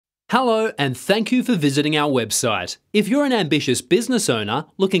Hello and thank you for visiting our website. If you're an ambitious business owner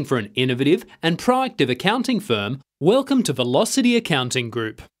looking for an innovative and proactive accounting firm, welcome to Velocity Accounting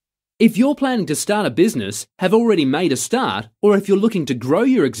Group. If you're planning to start a business, have already made a start, or if you're looking to grow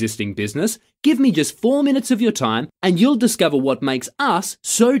your existing business, give me just 4 minutes of your time and you'll discover what makes us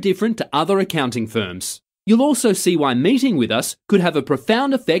so different to other accounting firms. You'll also see why meeting with us could have a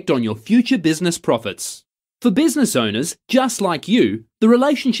profound effect on your future business profits. For business owners, just like you, the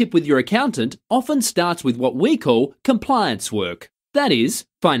relationship with your accountant often starts with what we call compliance work. That is,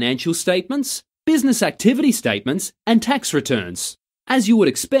 financial statements, business activity statements, and tax returns. As you would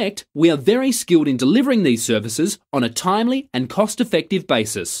expect, we are very skilled in delivering these services on a timely and cost-effective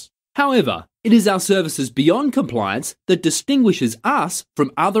basis. However, it is our services beyond compliance that distinguishes us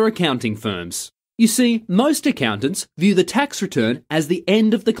from other accounting firms. You see, most accountants view the tax return as the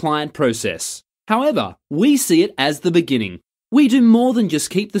end of the client process. However, we see it as the beginning. We do more than just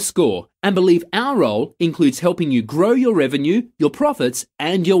keep the score and believe our role includes helping you grow your revenue, your profits,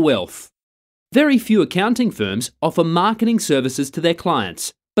 and your wealth. Very few accounting firms offer marketing services to their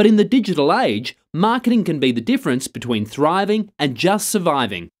clients, but in the digital age, marketing can be the difference between thriving and just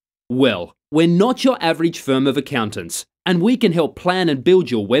surviving. Well, we're not your average firm of accountants, and we can help plan and build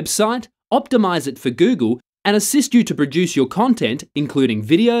your website, optimize it for Google, and assist you to produce your content, including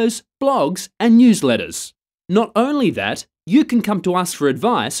videos, blogs, and newsletters. Not only that, you can come to us for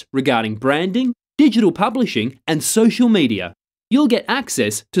advice regarding branding, digital publishing, and social media. You'll get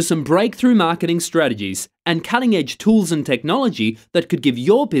access to some breakthrough marketing strategies and cutting-edge tools and technology that could give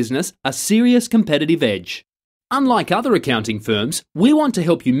your business a serious competitive edge. Unlike other accounting firms, we want to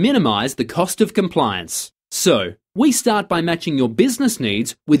help you minimize the cost of compliance. So, we start by matching your business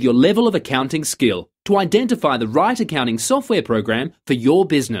needs with your level of accounting skill to identify the right accounting software program for your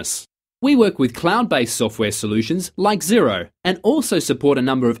business. We work with cloud-based software solutions like Xero and also support a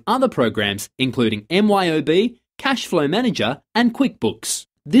number of other programs including MYOB, Cashflow Manager, and QuickBooks.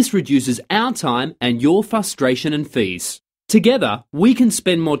 This reduces our time and your frustration and fees. Together, we can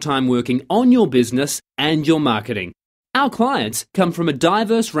spend more time working on your business and your marketing. Our clients come from a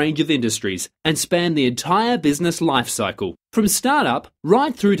diverse range of industries and span the entire business lifecycle, from startup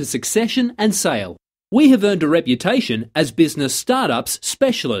right through to succession and sale. We have earned a reputation as business startups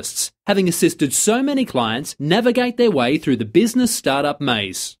specialists, having assisted so many clients navigate their way through the business startup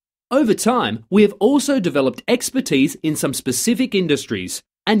maze. Over time, we have also developed expertise in some specific industries,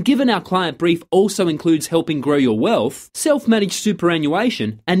 and given our client brief also includes helping grow your wealth, self-managed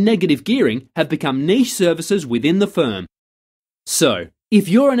superannuation and negative gearing have become niche services within the firm. So, if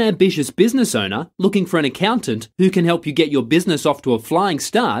you're an ambitious business owner looking for an accountant who can help you get your business off to a flying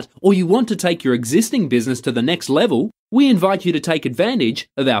start, or you want to take your existing business to the next level, we invite you to take advantage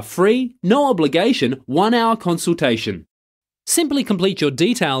of our free, no-obligation 1-hour consultation. Simply complete your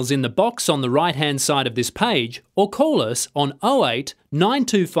details in the box on the right-hand side of this page or call us on 08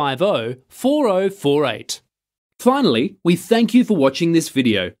 9250 4048. Finally, we thank you for watching this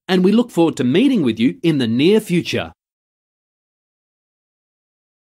video and we look forward to meeting with you in the near future.